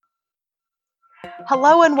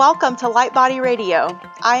Hello and welcome to Light Body Radio.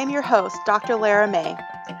 I am your host, Dr. Lara May.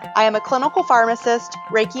 I am a clinical pharmacist,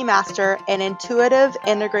 Reiki master, and intuitive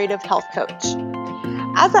integrative health coach.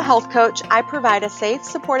 As a health coach, I provide a safe,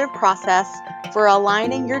 supportive process for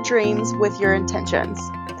aligning your dreams with your intentions.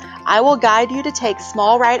 I will guide you to take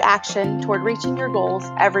small right action toward reaching your goals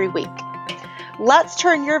every week. Let's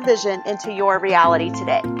turn your vision into your reality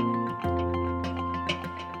today.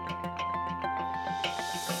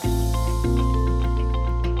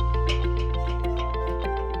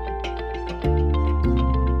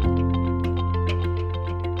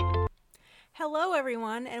 Hello,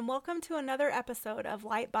 everyone, and welcome to another episode of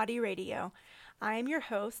Light Body Radio. I am your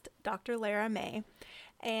host, Dr. Lara May,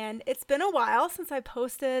 and it's been a while since I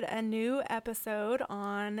posted a new episode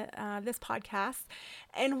on this podcast.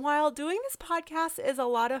 And while doing this podcast is a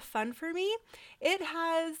lot of fun for me,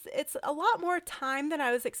 it's a lot more time than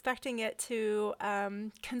I was expecting it to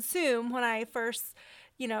consume when I first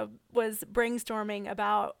was brainstorming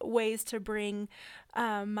about ways to bring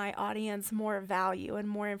my audience more value and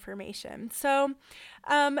more information. So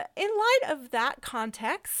in light of that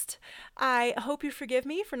context, I hope you forgive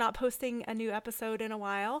me for not posting a new episode in a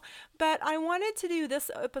while, but I wanted to do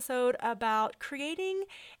this episode about creating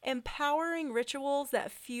empowering rituals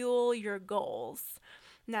that fuel your goals.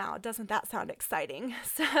 Now, doesn't that sound exciting?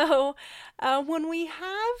 So when we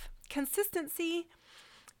have consistency,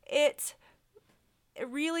 it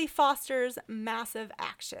really fosters massive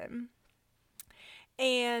action.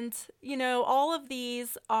 And, all of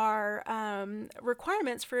these are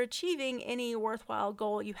requirements for achieving any worthwhile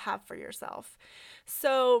goal you have for yourself.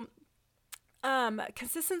 So,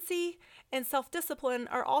 consistency and self-discipline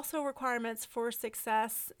are also requirements for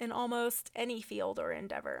success in almost any field or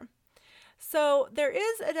endeavor. So, there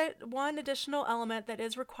is one additional element that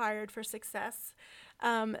is required for success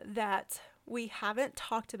that we haven't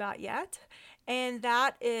talked about yet, and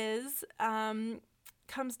that is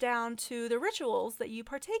comes down to the rituals that you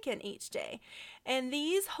partake in each day. And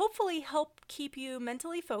these hopefully help keep you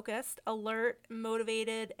mentally focused, alert,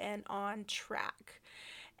 motivated, and on track.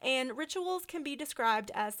 And rituals can be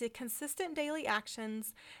described as the consistent daily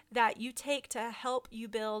actions that you take to help you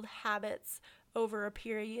build habits over a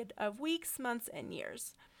period of weeks, months, and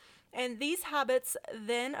years. And these habits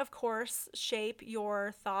then, of course, shape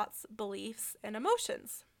your thoughts, beliefs, and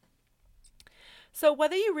emotions. So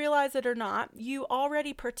whether you realize it or not, you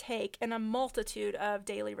already partake in a multitude of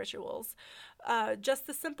daily rituals. Just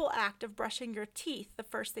the simple act of brushing your teeth the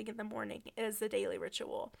first thing in the morning is a daily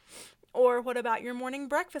ritual. Or what about your morning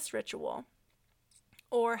breakfast ritual?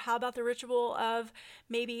 Or how about the ritual of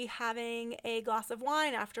maybe having a glass of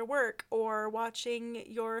wine after work or watching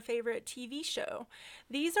your favorite TV show?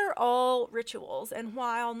 These are all rituals, and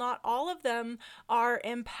while not all of them are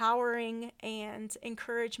empowering and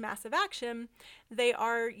encourage massive action, they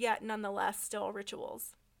are yet nonetheless still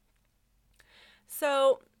rituals.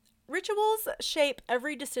 So, rituals shape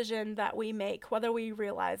every decision that we make, whether we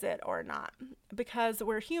realize it or not, because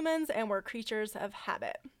we're humans and we're creatures of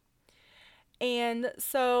habit. And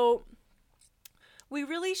so we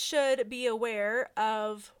really should be aware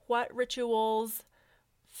of what rituals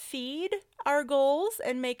feed our goals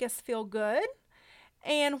and make us feel good,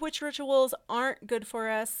 and which rituals aren't good for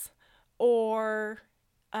us or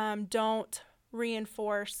don't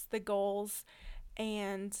reinforce the goals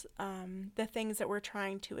and the things that we're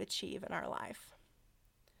trying to achieve in our life.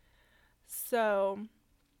 So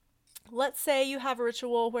let's say you have a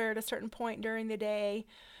ritual where at a certain point during the day,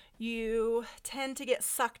 you tend to get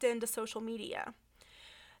sucked into social media.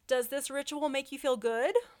 Does this ritual make you feel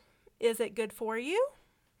good? Is it good for you?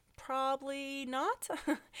 Probably not.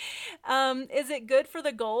 Is it good for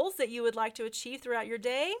the goals that you would like to achieve throughout your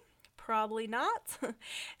day? Probably not.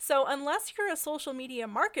 So unless you're a social media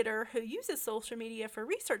marketer who uses social media for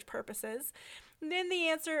research purposes, then the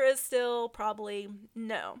answer is still probably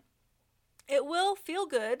no. It will feel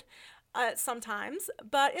good sometimes,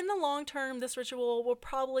 but in the long term, this ritual will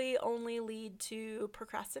probably only lead to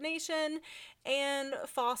procrastination and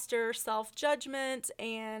foster self-judgment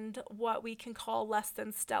and what we can call less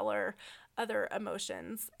than stellar other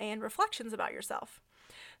emotions and reflections about yourself.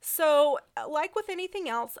 So, like with anything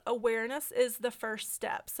else, awareness is the first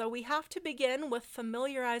step. So we have to begin with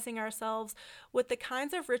familiarizing ourselves with the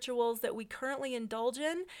kinds of rituals that we currently indulge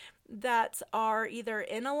in that are either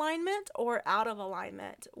in alignment or out of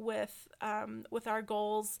alignment with our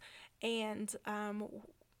goals and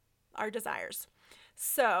our desires.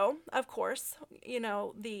 So, of course,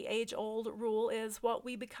 the age-old rule is what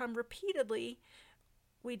we become repeatedly,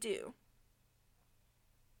 we do.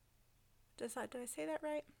 Did I say that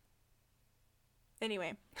right?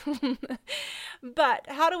 Anyway, But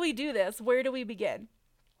how do we do this? Where do we begin?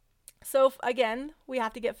 So again, we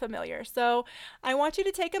have to get familiar. So I want you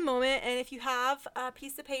to take a moment, and if you have a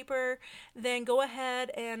piece of paper, then go ahead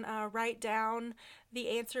and write down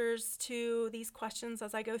the answers to these questions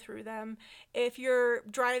as I go through them. If you're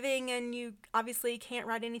driving and you obviously can't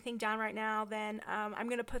write anything down right now, then I'm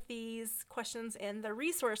going to put these questions in the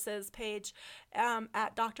resources page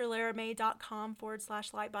at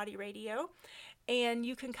drlaramay.com/lightbodyradio. And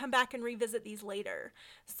you can come back and revisit these later.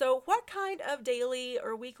 So what kind of daily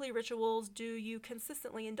or weekly rituals do you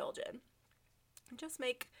consistently indulge in? Just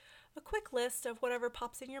make a quick list of whatever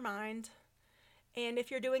pops in your mind. And if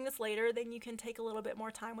you're doing this later, then you can take a little bit more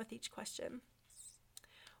time with each question.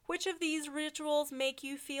 Which of these rituals make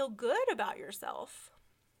you feel good about yourself?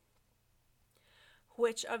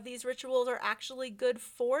 Which of these rituals are actually good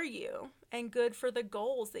for you and good for the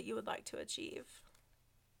goals that you would like to achieve?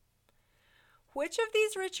 Which of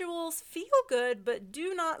these rituals feel good but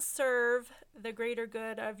do not serve the greater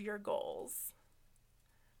good of your goals?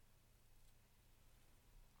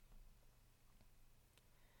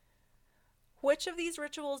 Which of these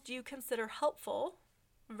rituals do you consider helpful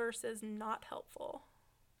versus not helpful?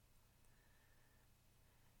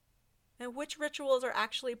 And which rituals are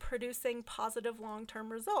actually producing positive long-term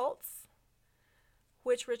results?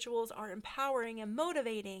 Which rituals are empowering and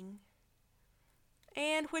motivating?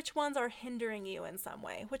 And which ones are hindering you in some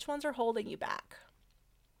way? Which ones are holding you back?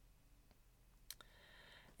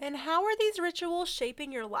 And how are these rituals shaping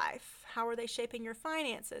your life? How are they shaping your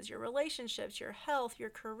finances, your relationships, your health, your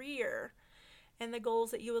career, and the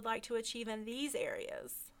goals that you would like to achieve in these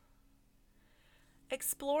areas?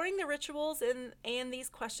 Exploring the rituals and these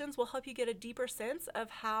questions will help you get a deeper sense of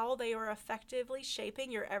how they are effectively shaping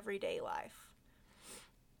your everyday life.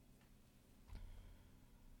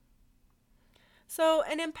 So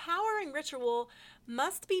an empowering ritual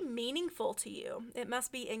must be meaningful to you. It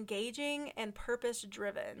must be engaging and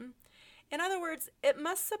purpose-driven. In other words, it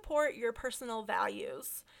must support your personal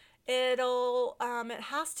values. It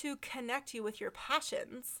has to connect you with your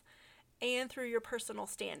passions and through your personal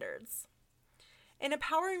standards. An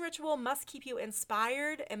empowering ritual must keep you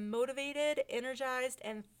inspired and motivated, energized,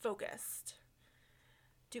 and focused.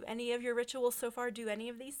 Do any of your rituals so far do any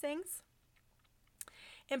of these things?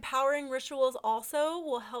 Empowering rituals also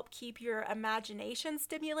will help keep your imagination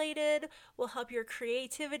stimulated, will help your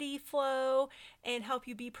creativity flow, and help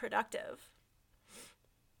you be productive.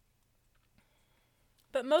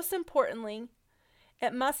 But most importantly,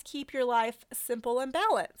 it must keep your life simple and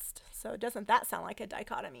balanced. So doesn't that sound like a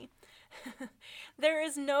dichotomy? There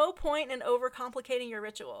is no point in overcomplicating your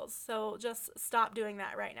rituals, so just stop doing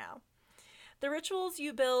that right now. The rituals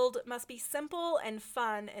you build must be simple and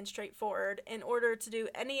fun and straightforward in order to do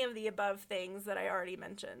any of the above things that I already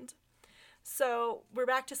mentioned. So we're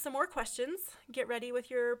back to some more questions. Get ready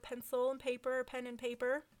with your pencil and paper, pen and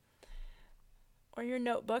paper, or your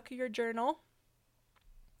notebook, or your journal.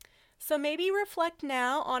 So maybe reflect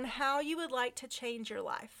now on how you would like to change your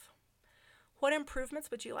life. What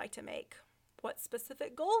improvements would you like to make? What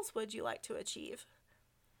specific goals would you like to achieve?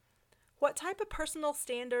 What type of personal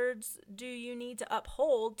standards do you need to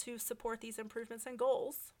uphold to support these improvements and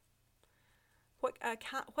goals? What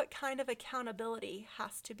kind of accountability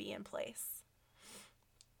has to be in place?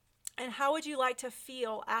 And how would you like to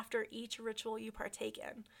feel after each ritual you partake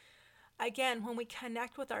in? Again, when we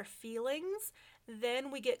connect with our feelings,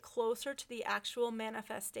 then we get closer to the actual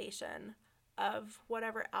manifestation of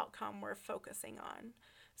whatever outcome we're focusing on.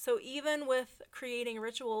 So even with creating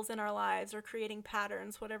rituals in our lives or creating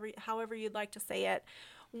patterns, however you'd like to say it,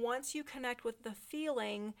 once you connect with the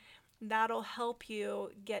feeling, that'll help you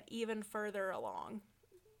get even further along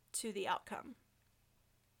to the outcome.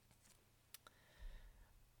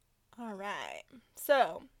 All right.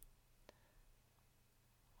 So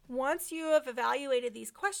once you have evaluated these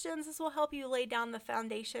questions, this will help you lay down the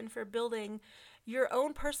foundation for building your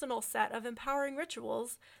own personal set of empowering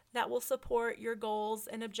rituals that will support your goals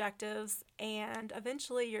and objectives and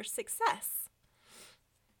eventually your success.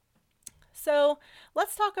 So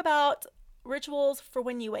let's talk about rituals for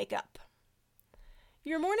when you wake up.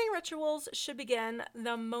 Your morning rituals should begin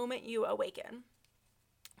the moment you awaken.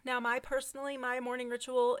 Now, my morning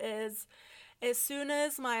ritual is as soon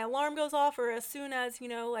as my alarm goes off, or as soon as,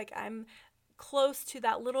 I'm close to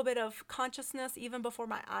that little bit of consciousness even before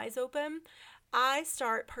my eyes open, I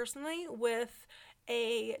start personally with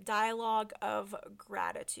a dialogue of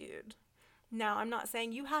gratitude. Now, I'm not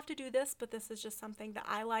saying you have to do this, but this is just something that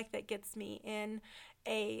I like that gets me in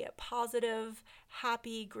a positive,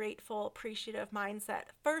 happy, grateful, appreciative mindset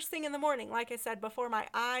first thing in the morning, like I said, before my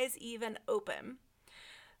eyes even open.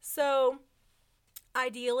 So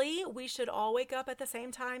Ideally, we should all wake up at the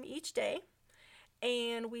same time each day,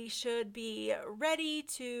 and we should be ready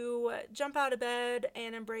to jump out of bed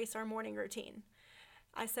and embrace our morning routine.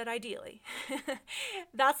 I said ideally.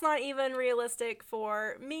 That's not even realistic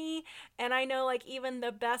for me, and I know like even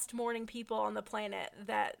the best morning people on the planet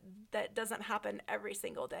that doesn't happen every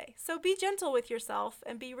single day. So be gentle with yourself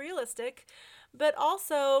and be realistic, but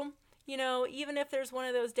also, even if there's one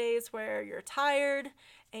of those days where you're tired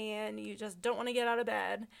and you just don't want to get out of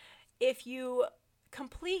bed, if you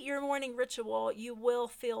complete your morning ritual, you will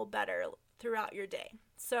feel better throughout your day.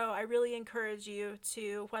 So I really encourage you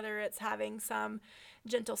to, whether it's having some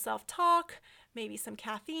gentle self-talk, maybe some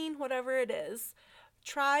caffeine, whatever it is,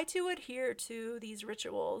 try to adhere to these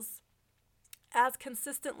rituals as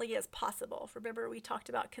consistently as possible. Remember, we talked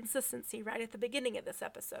about consistency right at the beginning of this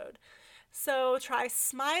episode. So try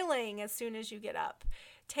smiling as soon as you get up.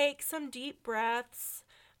 Take some deep breaths,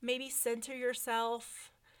 maybe center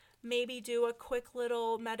yourself, maybe do a quick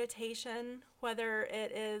little meditation, whether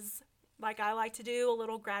it is, like I like to do, a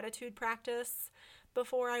little gratitude practice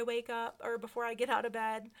before I wake up or before I get out of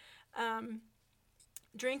bed.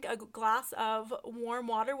 Drink a glass of warm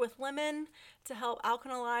water with lemon to help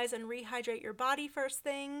alkalize and rehydrate your body first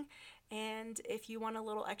thing. And if you want a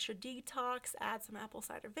little extra detox, add some apple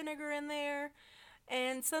cider vinegar in there.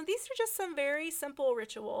 And so these are just some very simple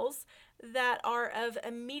rituals that are of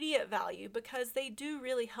immediate value because they do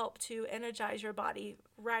really help to energize your body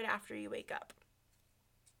right after you wake up.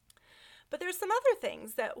 But there's some other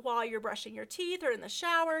things that while you're brushing your teeth or in the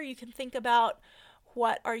shower, you can think about: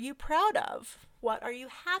 what are you proud of? What are you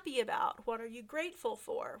happy about? What are you grateful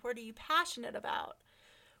for? What are you passionate about?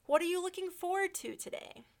 What are you looking forward to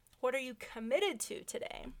today? What are you committed to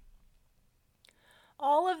today?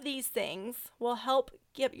 All of these things will help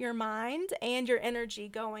get your mind and your energy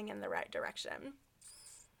going in the right direction.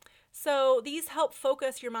 So these help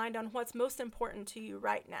focus your mind on what's most important to you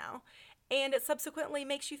right now, and it subsequently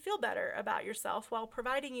makes you feel better about yourself while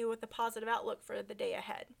providing you with a positive outlook for the day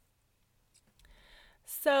ahead.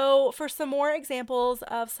 So for some more examples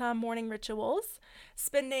of some morning rituals,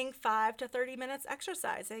 spending 5 to 30 minutes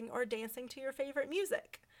exercising or dancing to your favorite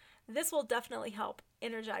music. This will definitely help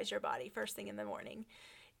energize your body first thing in the morning.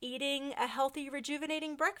 Eating a healthy,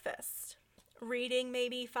 rejuvenating breakfast. Reading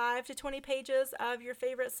maybe 5 to 20 pages of your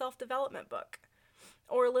favorite self-development book.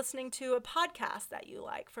 Or listening to a podcast that you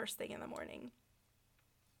like first thing in the morning.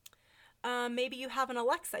 Maybe you have an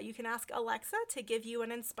Alexa. You can ask Alexa to give you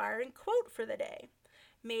an inspiring quote for the day.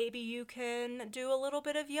 Maybe you can do a little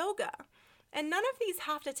bit of yoga. And none of these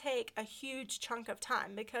have to take a huge chunk of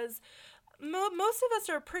time because most of us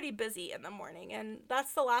are pretty busy in the morning, and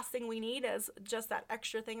that's the last thing we need is just that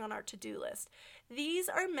extra thing on our to-do list. These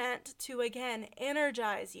are meant to, again,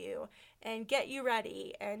 energize you and get you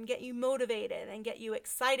ready and get you motivated and get you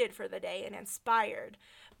excited for the day and inspired.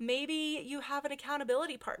 Maybe you have an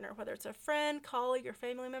accountability partner, whether it's a friend, colleague, or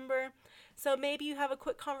family member. So maybe you have a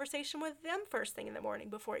quick conversation with them first thing in the morning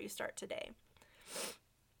before you start today.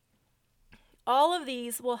 All of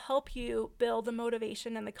these will help you build the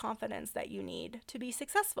motivation and the confidence that you need to be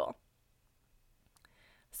successful.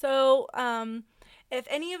 So if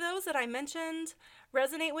any of those that I mentioned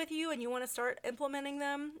resonate with you and you want to start implementing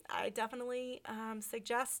them, I definitely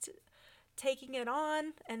suggest taking it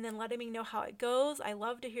on and then letting me know how it goes. I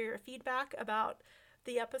love to hear your feedback about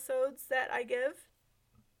the episodes that I give.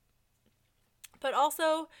 But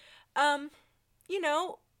also,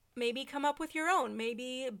 maybe come up with your own,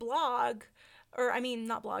 maybe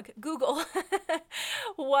Google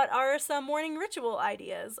what are some morning ritual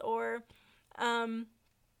ideas, or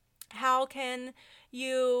how can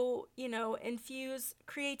you, infuse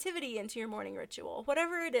creativity into your morning ritual,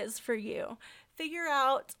 whatever it is for you. Figure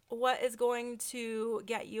out what is going to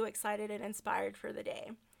get you excited and inspired for the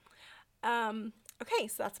day. Okay,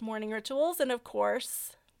 so that's morning rituals, and of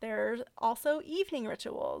course, there's also evening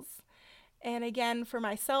rituals. And again, for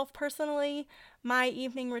myself personally, my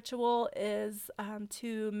evening ritual is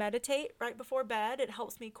to meditate right before bed. It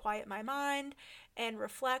helps me quiet my mind and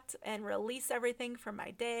reflect and release everything from my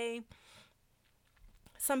day.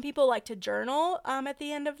 Some people like to journal at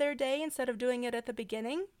the end of their day instead of doing it at the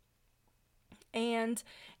beginning. And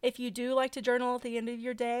if you do like to journal at the end of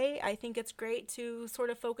your day, I think it's great to sort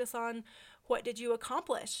of focus on what did you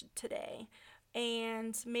accomplish today,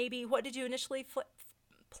 and maybe what did you initially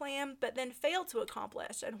plan but then failed to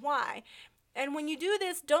accomplish and why. And when you do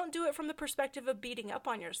this, don't do it from the perspective of beating up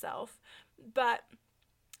on yourself, but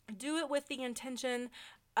do it with the intention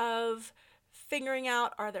of figuring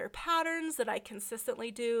out, are there patterns that I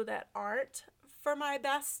consistently do that aren't for my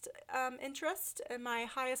best interest and my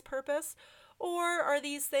highest purpose? Or are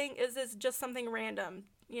these things, is this just something random,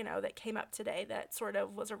 that came up today that sort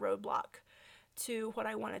of was a roadblock to what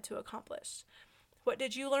I wanted to accomplish? What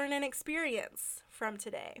did you learn and experience from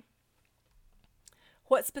today?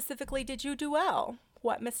 What specifically did you do well?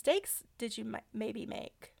 What mistakes did you maybe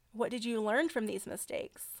make? What did you learn from these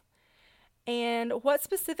mistakes? And what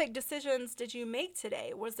specific decisions did you make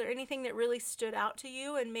today? Was there anything that really stood out to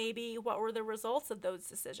you, and maybe what were the results of those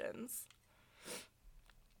decisions?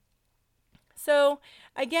 So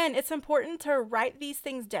again, it's important to write these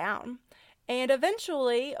things down, and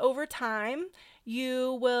eventually over time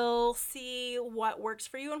you will see what works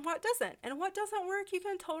for you and what doesn't. And what doesn't work, you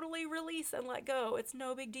can totally release and let go. It's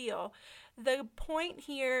no big deal. The point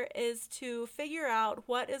here is to figure out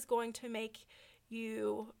what is going to make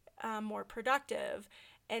you more productive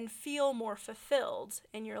and feel more fulfilled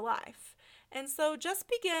in your life. And so just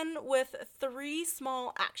begin with 3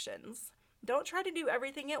 small actions. Don't try to do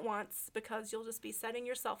everything at once, because you'll just be setting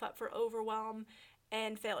yourself up for overwhelm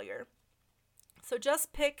and failure. So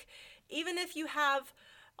just pick, even if you have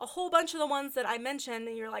a whole bunch of the ones that I mentioned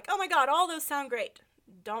and you're like, oh my God, all those sound great.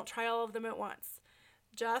 Don't try all of them at once.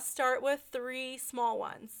 Just start with 3 small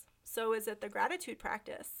ones. So is it the gratitude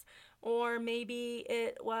practice? Or maybe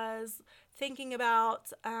it was thinking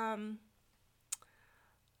about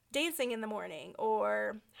dancing in the morning,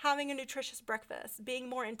 or having a nutritious breakfast, being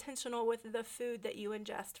more intentional with the food that you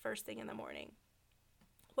ingest first thing in the morning.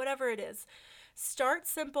 Whatever it is, start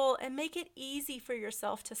simple and make it easy for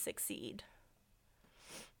yourself to succeed.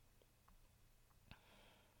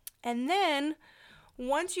 And then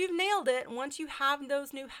once you've nailed it, once you have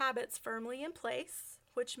those new habits firmly in place,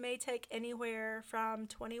 which may take anywhere from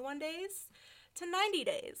 21 days to 90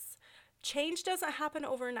 days. Change doesn't happen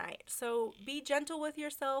overnight, so be gentle with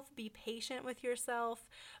yourself, be patient with yourself,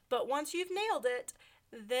 but once you've nailed it,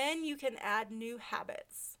 then you can add new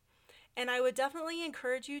habits. And I would definitely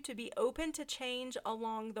encourage you to be open to change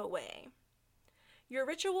along the way. Your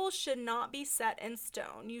rituals should not be set in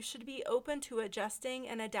stone. You should be open to adjusting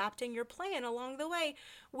and adapting your plan along the way.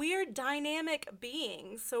 We are dynamic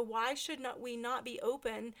beings, so why should we not be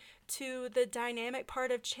open to the dynamic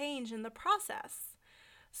part of change in the process?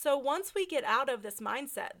 So once we get out of this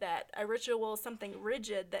mindset that a ritual is something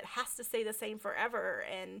rigid that has to stay the same forever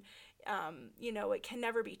and, it can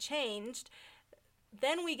never be changed,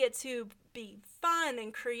 then we get to be fun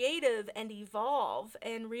and creative and evolve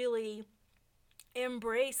and really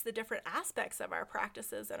embrace the different aspects of our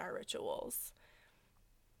practices and our rituals.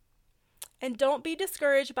 And don't be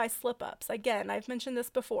discouraged by slip-ups. Again, I've mentioned this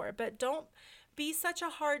before, but don't be such a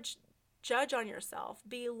hard judge on yourself.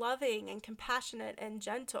 Be loving and compassionate and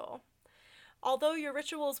gentle. Although your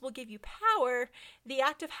rituals will give you power, the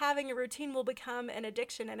act of having a routine will become an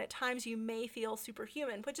addiction, and at times you may feel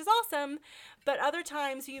superhuman, which is awesome, but other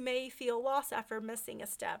times you may feel lost after missing a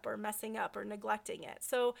step or messing up or neglecting it.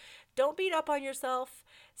 So don't beat up on yourself.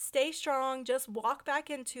 Stay strong. Just walk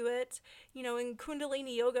back into it. In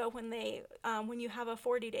Kundalini Yoga, when you have a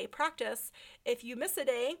 40-day practice, if you miss a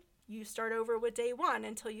day, you start over with day 1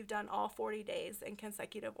 until you've done all 40 days in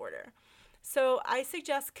consecutive order. So I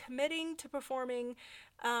suggest committing to performing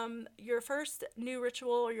your first new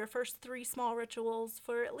ritual or your first 3 small rituals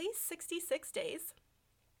for at least 66 days.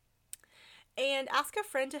 And ask a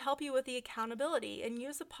friend to help you with the accountability, and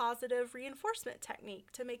use a positive reinforcement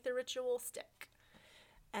technique to make the ritual stick.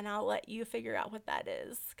 And I'll let you figure out what that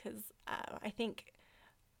is, because I think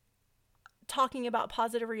talking about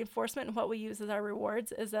positive reinforcement and what we use as our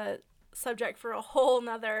rewards is a subject for a whole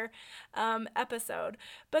nother episode.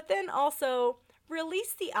 But then also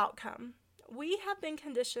release the outcome. We have been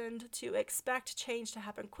conditioned to expect change to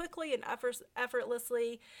happen quickly and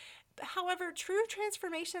effortlessly. However, true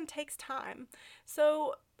transformation takes time.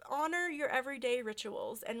 So honor your everyday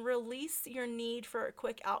rituals and release your need for a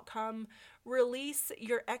quick outcome. Release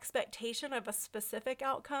your expectation of a specific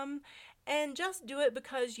outcome, and just do it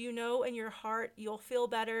because you know in your heart you'll feel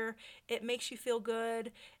better. It makes you feel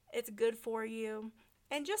good. It's good for you,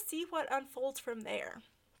 and just see what unfolds from there.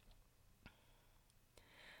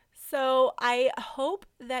 So I hope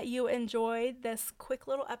that you enjoyed this quick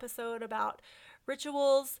little episode about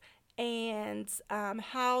rituals and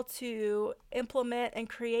how to implement and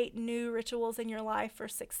create new rituals in your life for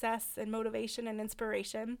success and motivation and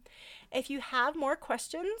inspiration. If you have more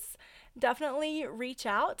questions, definitely reach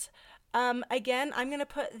out. Again, I'm going to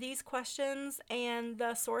put these questions and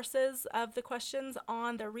the sources of the questions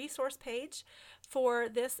on the resource page for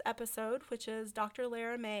this episode, which is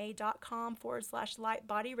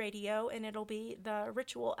drlaramay.com/lightbodyradio, and it'll be the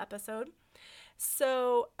ritual episode.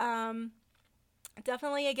 So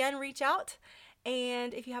definitely, again, reach out.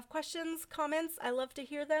 And if you have questions, comments, I love to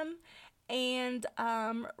hear them. and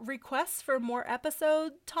requests for more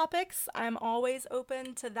episode topics. I'm always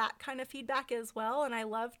open to that kind of feedback as well, and I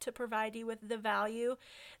love to provide you with the value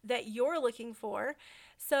that you're looking for.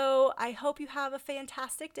 So I hope you have a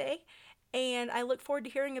fantastic day, and I look forward to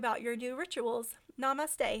hearing about your new rituals.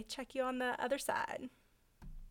 Namaste. Check you on the other side.